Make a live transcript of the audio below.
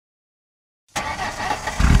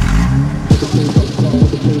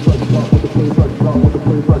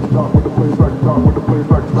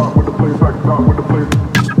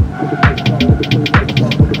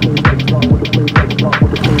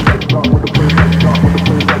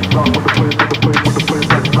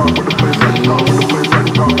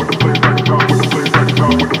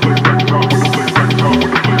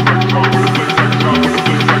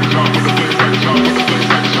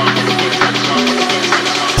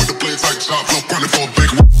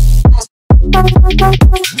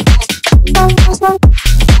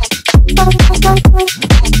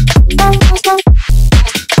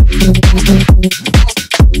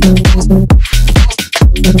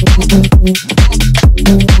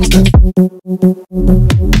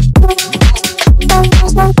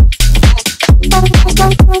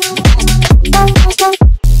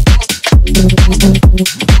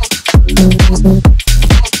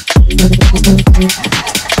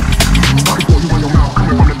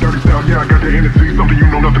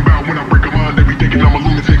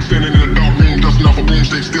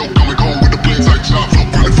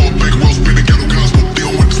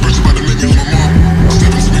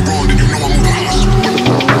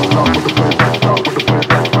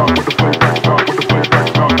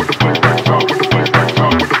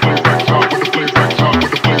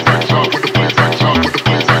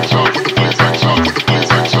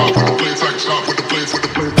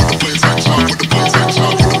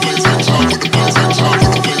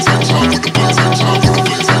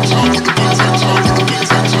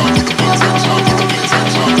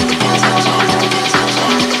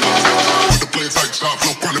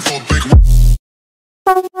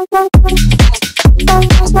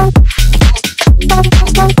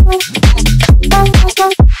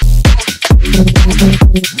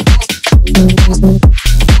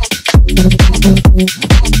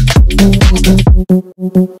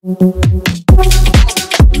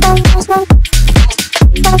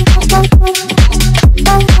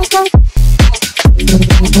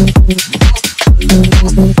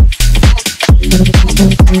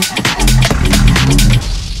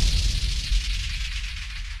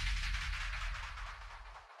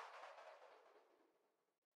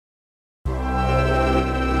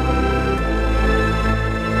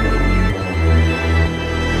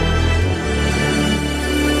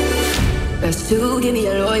Best to give me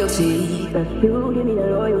your loyalty. Best to give me your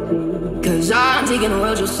loyalty. Cause I'm taking the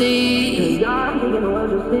world, you'll see. Cause I'm taking the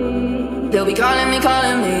world, you'll see. They'll be calling me,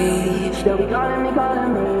 calling me. They'll be calling me,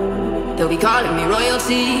 calling me. They'll be calling me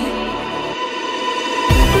royalty.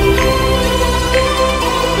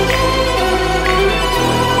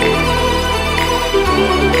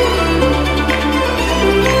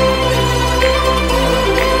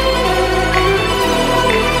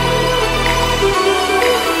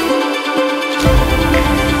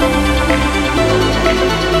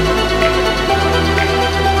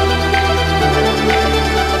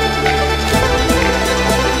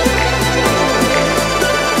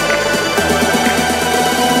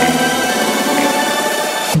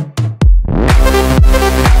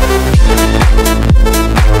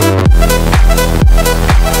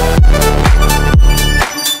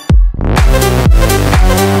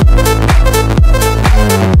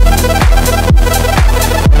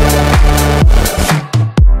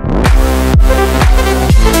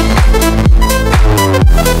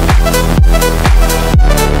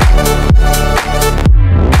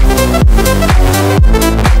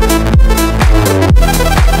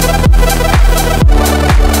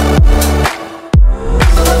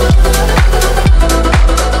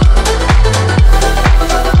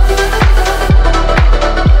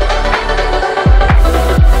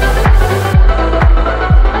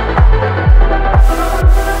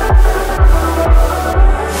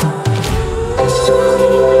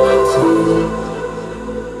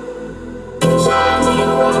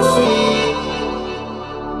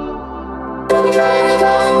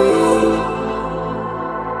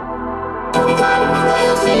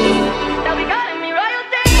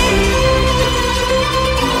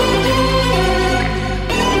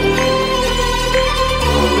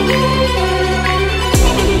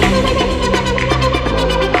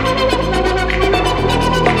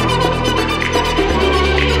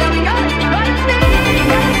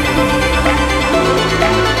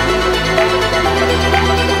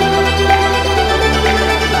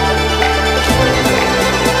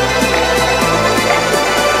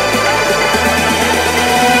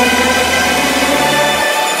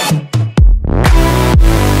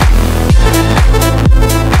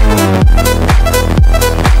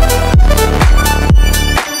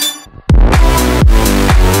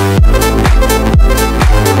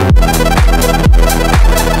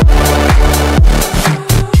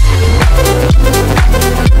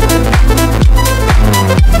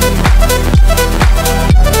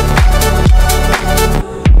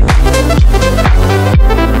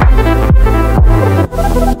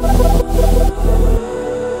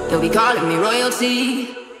 Calling me royalty.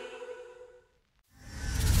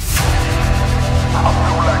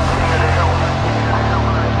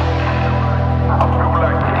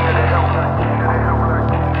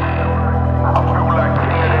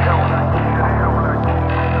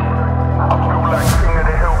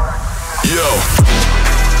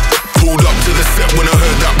 Pulled up to the set when I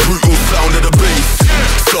heard that brutal sound of the bass.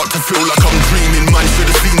 Start to feel like I'm dreaming, man,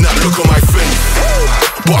 should've seen that look on my face.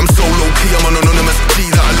 But I'm so low-key, I'm an anonymous G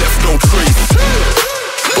that I left no trace.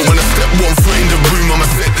 But when I step one foot in the room, I'ma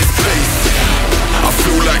set this pace. I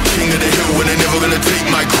feel like king of the hill when they're never gonna take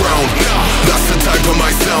my crown. That's the type of my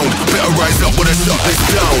sound, better rise up when I shut this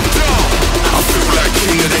down. I feel like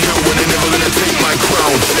king of the hill when they're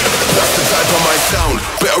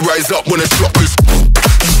better rise up when the drop is.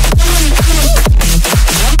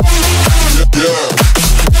 Yeah.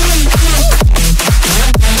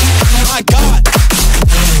 My God.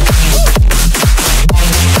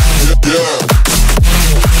 Yeah.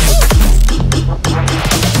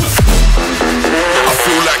 I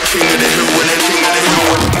feel like king of the hill when they're king of the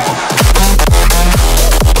hill.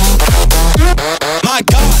 My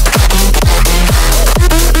God.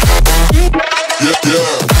 Yeah,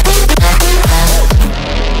 yeah.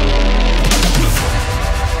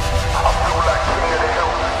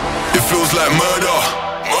 It feels like murder,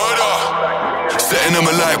 murder. Setting them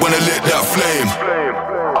alight when I lit that flame.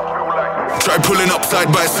 Try pulling up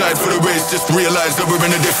side by side for the race, just realize that we're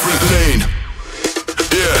in a different lane.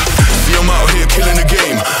 Yeah, see I'm out here killing the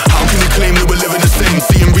game. How can you claim that we're living the same?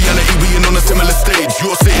 See in reality we ain't on a similar stage.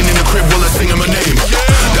 You're sitting in the crib while I'm singing my name.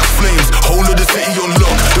 That flames, whole of the city on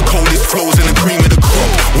lock. The coldest flows and the cream of the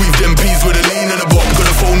crop. We've them peas with a lean and a bop.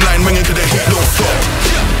 Got a phone line ringing cause the heat don't stop.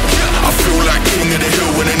 I feel like king of the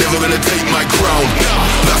hill when they're never gonna take my crown.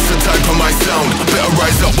 That's the type of my sound. Better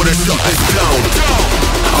rise up when I shut this down.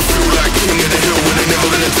 I feel like king of the hill when they're never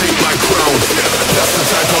gonna take my crown. That's the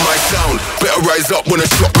type of my sound. Better rise up when I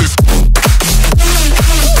shut this.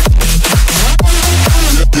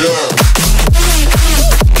 Yeah.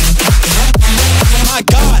 My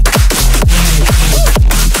God.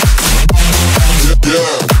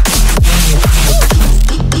 Yeah.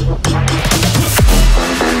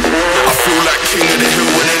 I feel like king of the hill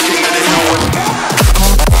when they're king of the hill.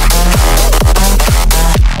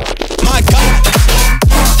 My God.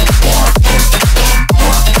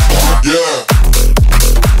 Yeah.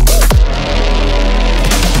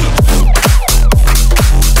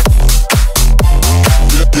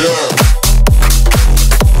 Yeah.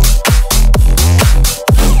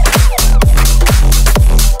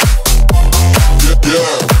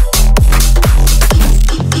 Yeah.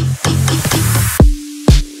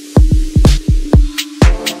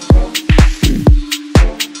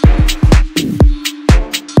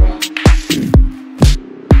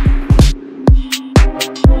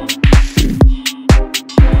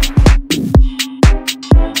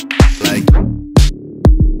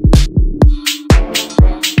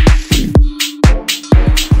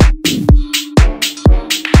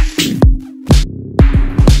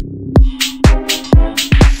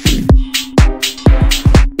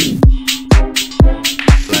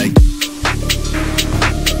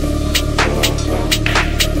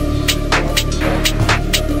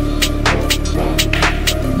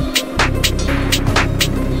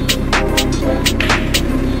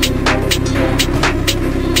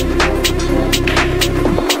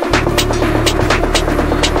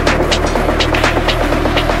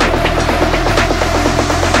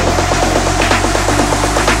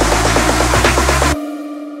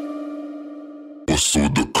 What's all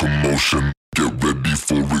the commotion? Get ready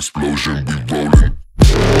for explosion, we rollin'.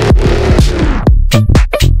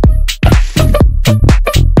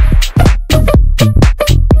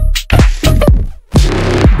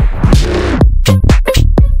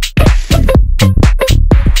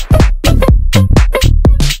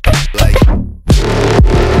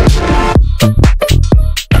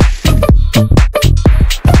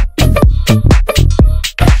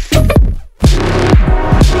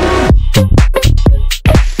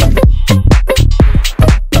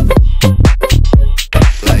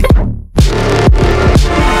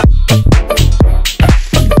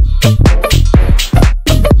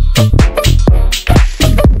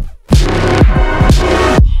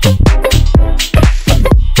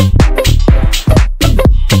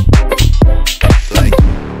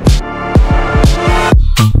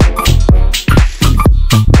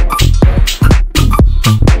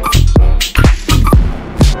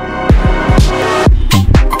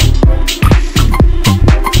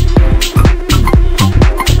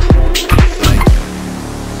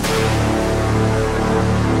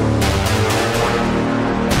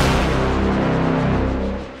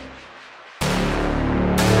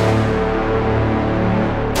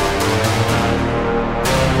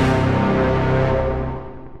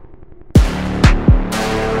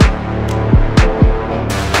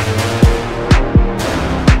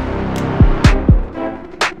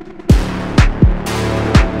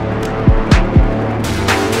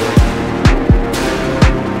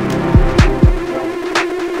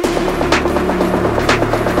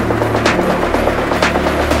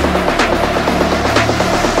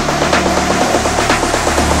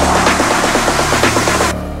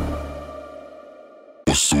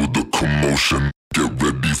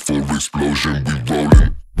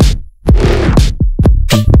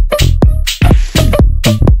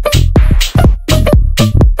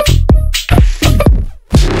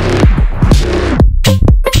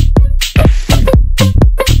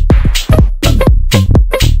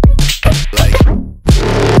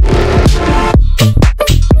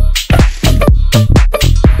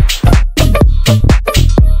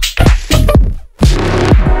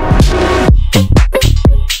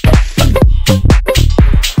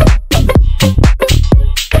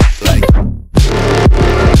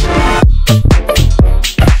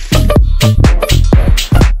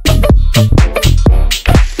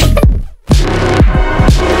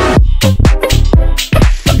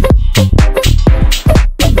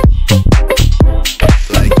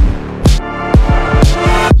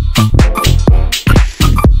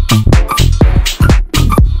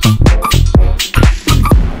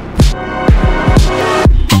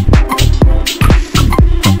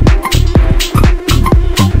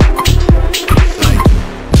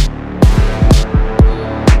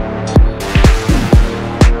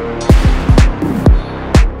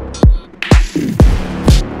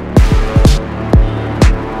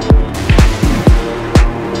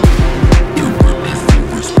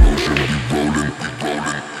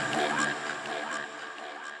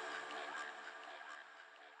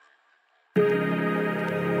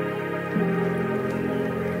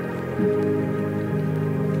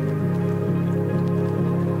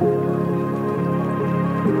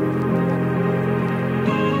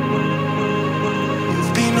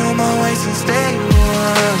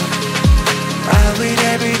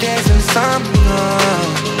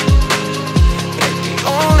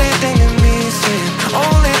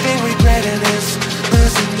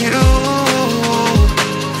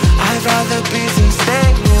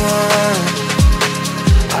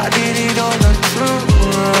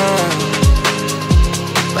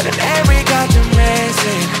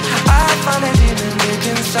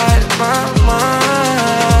 inside my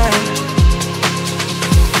mind.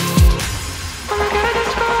 Cuando quieres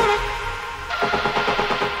descubrir,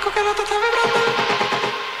 con que no te está vibrando.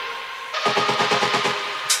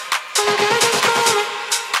 Cuando quieres descubrir,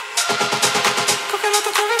 con que no te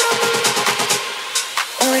está vibrando.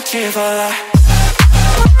 Only cheer for that.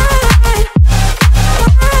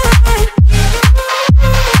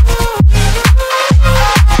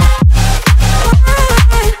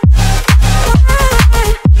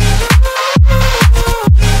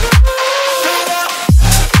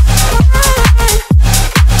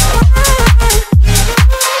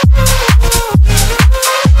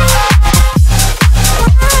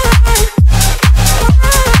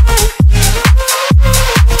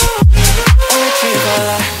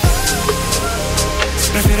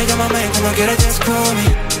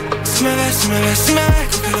 Si me ves,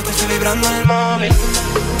 con que no te estoy vibrando el móvil.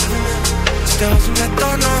 Si te vas un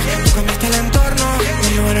retorno, tú cambiaste el entorno. Do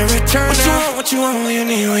you wanna return now? What you want, what you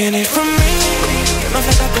need from me. Que no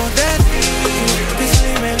falta por decir, dice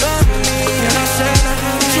dímelo a mí. Yo no sé nada.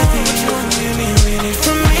 What you want, what you need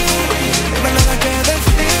from me. No hay nada que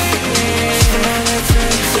decir.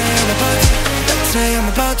 Let's say I'm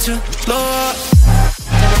about to blow up.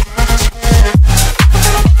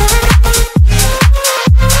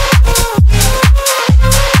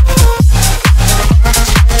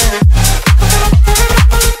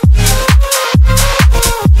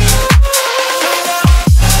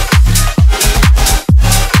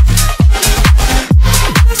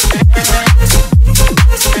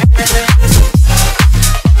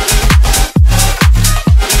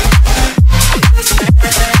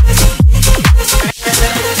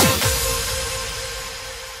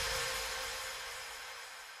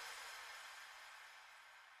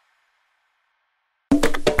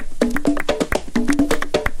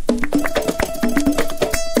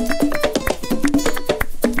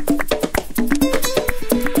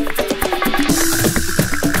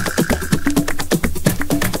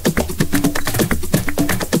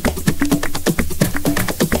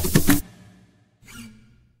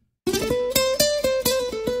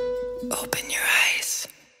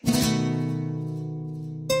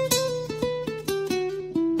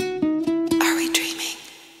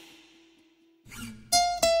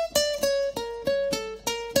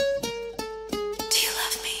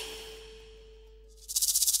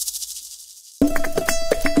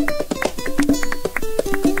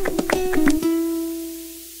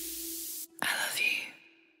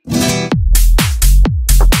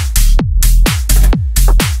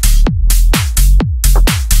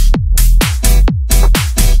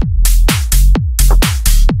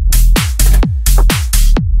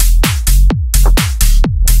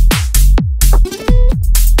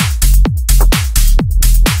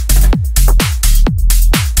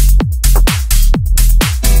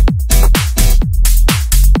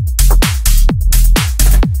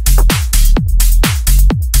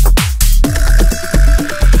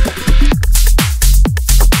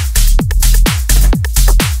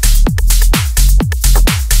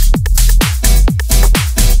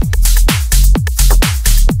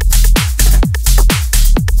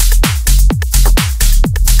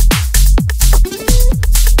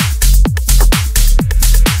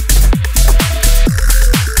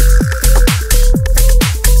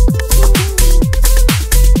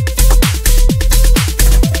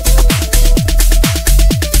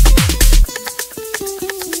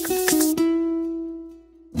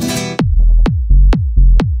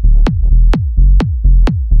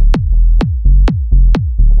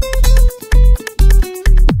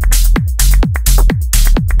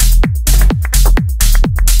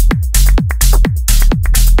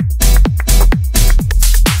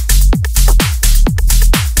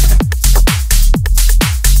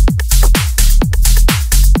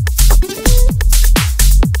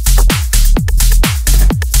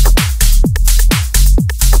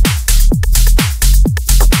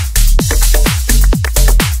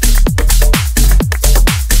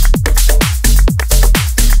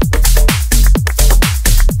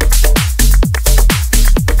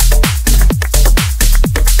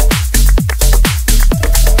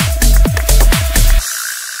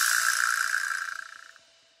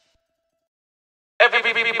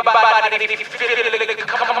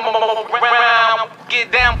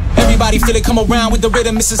 Everybody feel it, come around with the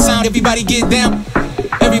rhythm, it's a sound. Everybody get down.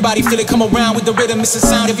 Everybody feel it, come around with the rhythm, it's a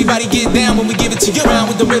sound. Everybody get down when we give it to you. Around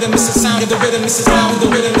with the rhythm, it's a sound. The rhythm, it's a sound. The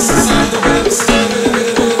rhythm, it's a sound. The rhythm, it's a sound.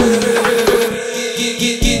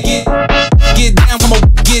 Get down, come on,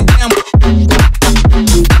 get down.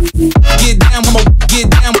 Get down, come on, get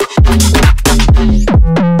down.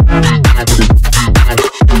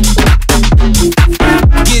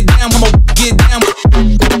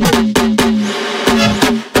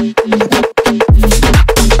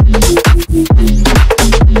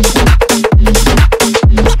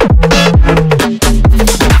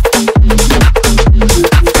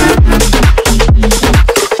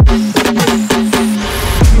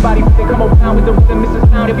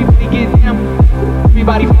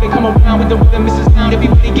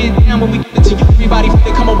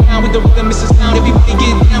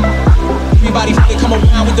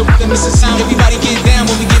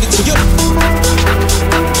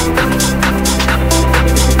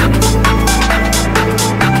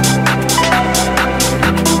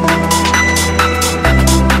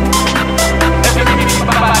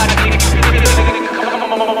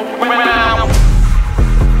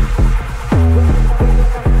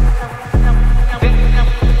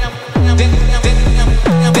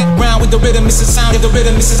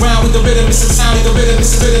 rhythm, misses round with the rhythm, misses sound with the rhythm,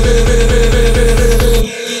 misses rhythm, rhythm, rhythm, rhythm, rhythm, rhythm, rhythm,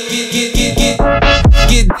 rhythm.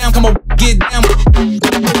 Get down, come on, get down.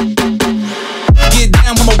 Get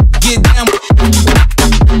down, come on, get down.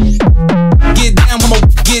 Get down, come on,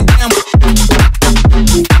 get down.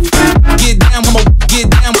 Get down, come on, get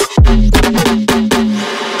down.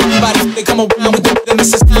 Everybody, they come around with the rhythm,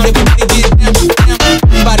 misses sound, everybody get down, down.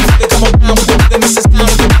 Everybody, they come around with the rhythm, misses sound,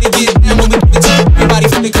 everybody get down when we give it to you. Everybody, they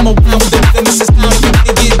come around with the rhythm, misses sound,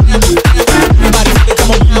 everybody get down, down. Everybody, they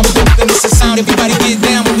come around with the rhythm, misses sound, everybody get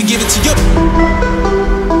down when we give it to you.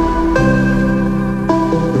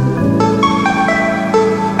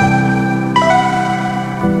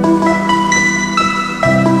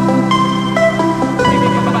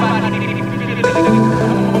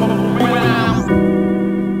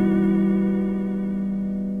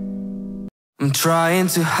 I'm trying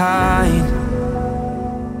to hide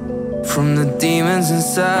from the demons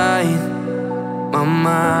inside my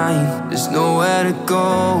mind. There's nowhere to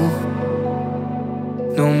go.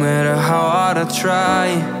 No matter how hard I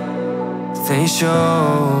try, they show.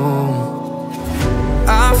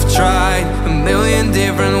 I've tried a million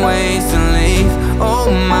different ways to leave.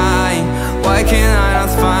 Oh my, why can't I not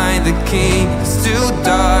find the key? It's too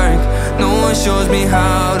dark, no one shows me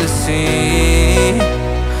how to see.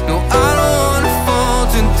 No, I don't wanna fall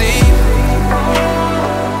too deep.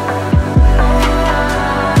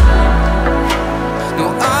 No,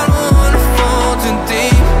 I don't wanna fall too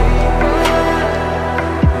deep.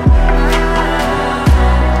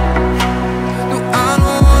 No, I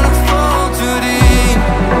don't wanna fall too deep.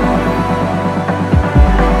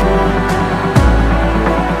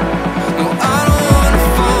 No, I don't wanna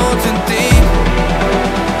fall too deep.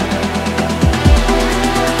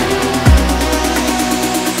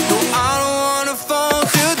 No, I don't wanna fall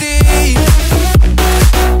too deep.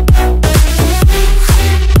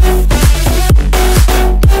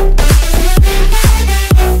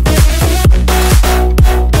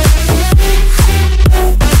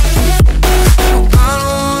 I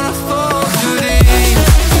don't wanna fall too deep.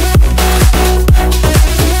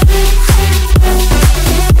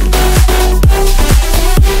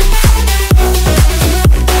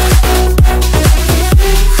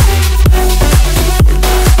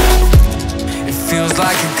 It feels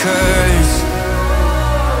like a curse,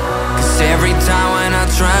 'cause every time when I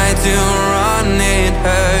try to run it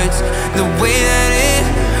hurts. The way that it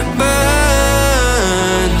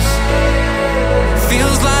burns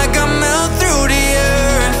feels like I melt through the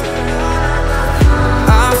earth.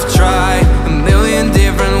 I've tried a million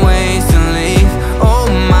different ways to leave. Oh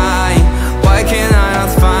my, why can't I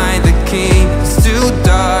not find the key? It's too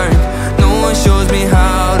dark, no one shows me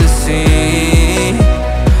how to see.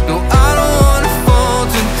 No, I don't wanna fall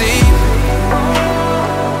too deep.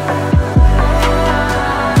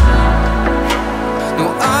 No,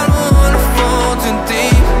 I don't wanna fall too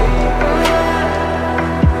deep.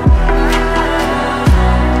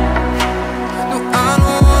 No, I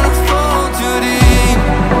don't wanna fall too deep.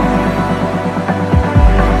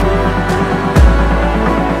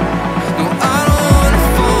 No, I don't wanna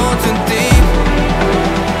fall too deep.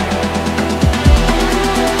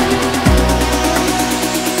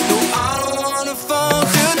 No, I don't wanna fall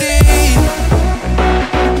too deep.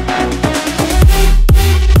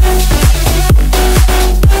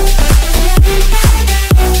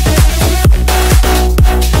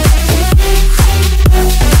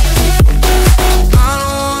 I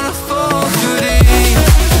don't wanna fall too deep.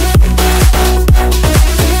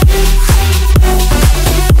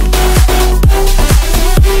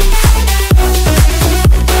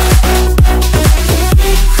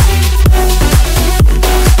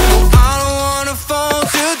 I don't wanna fall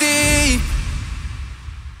too deep.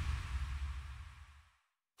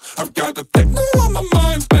 I've got the techno on my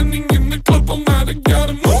mind, spending in the club all night. I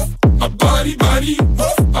gotta move my body, body,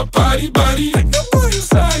 move my body, body. Techno boy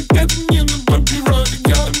inside, getting in the bumpy road. I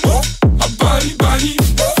gotta move my body, body,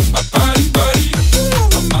 move my body, body. Techno on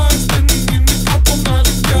my mind, spending in the club all night.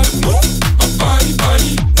 I gotta move my body,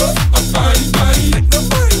 body, move my body, body. Techno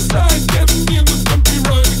boy inside, getting in the bumpy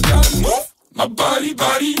road. I gotta move my body,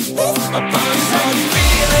 body, move my body, body.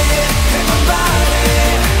 Feel it in my body.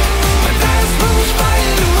 My dance moves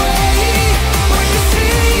flying away. When you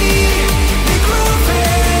see me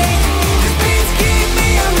grooving, these beats keep me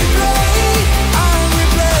on replay, on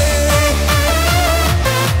replay.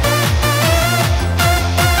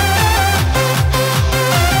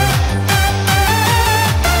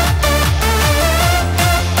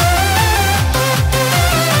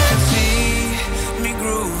 See me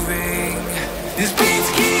grooving, these beats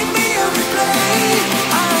keep me on replay,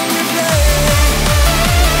 on replay.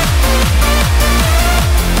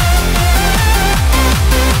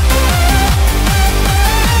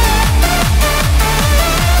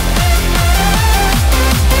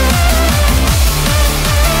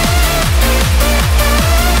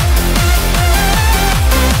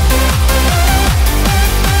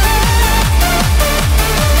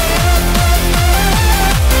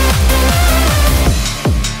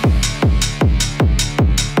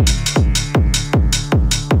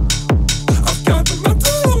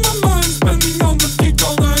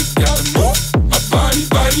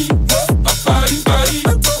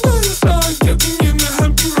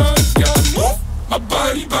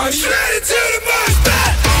 Everybody shred it to the mosh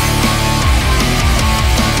pit.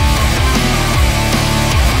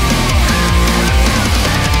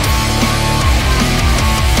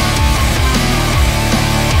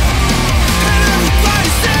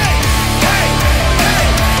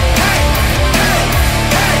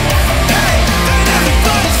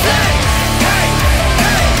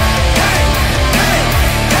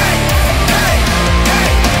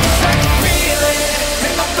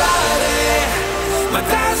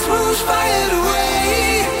 Fired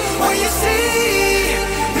away when you see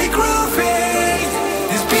me grooving.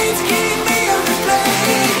 These beats keep me on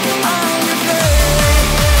replay, on replay.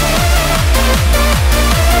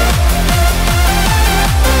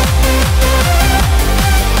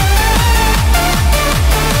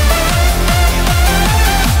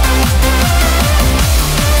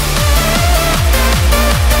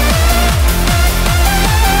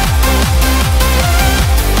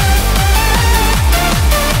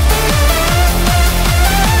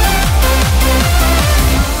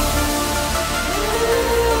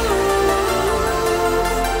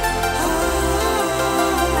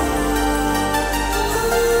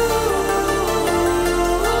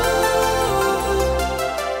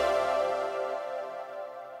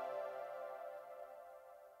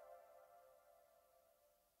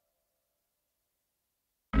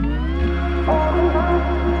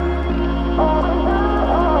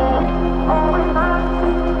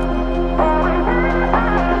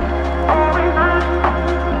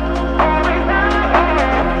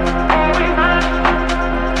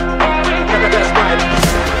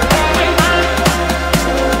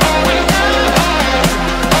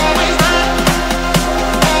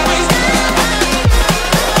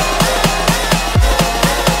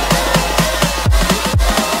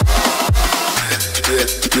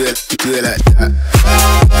 Do it like that.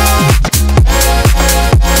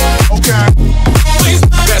 Okay. Please,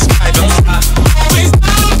 that's right, don't stop. Please,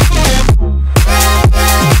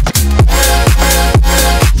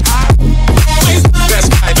 please, that's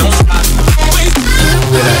right, don't stop. Please,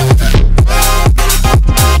 Do it like that.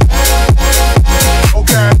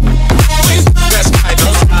 Okay. please, that's right,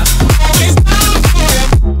 don't stop. Please,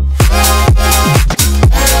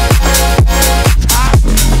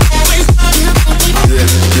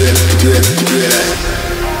 Do it like that.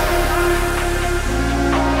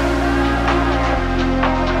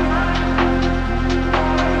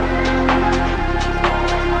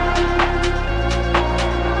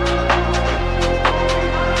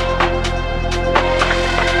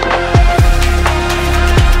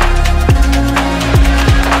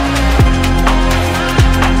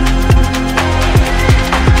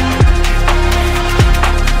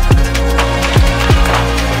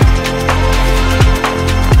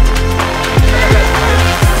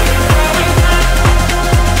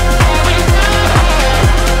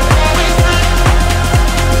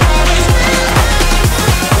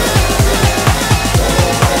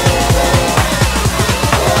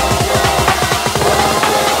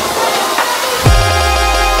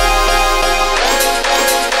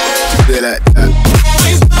 Do it like that.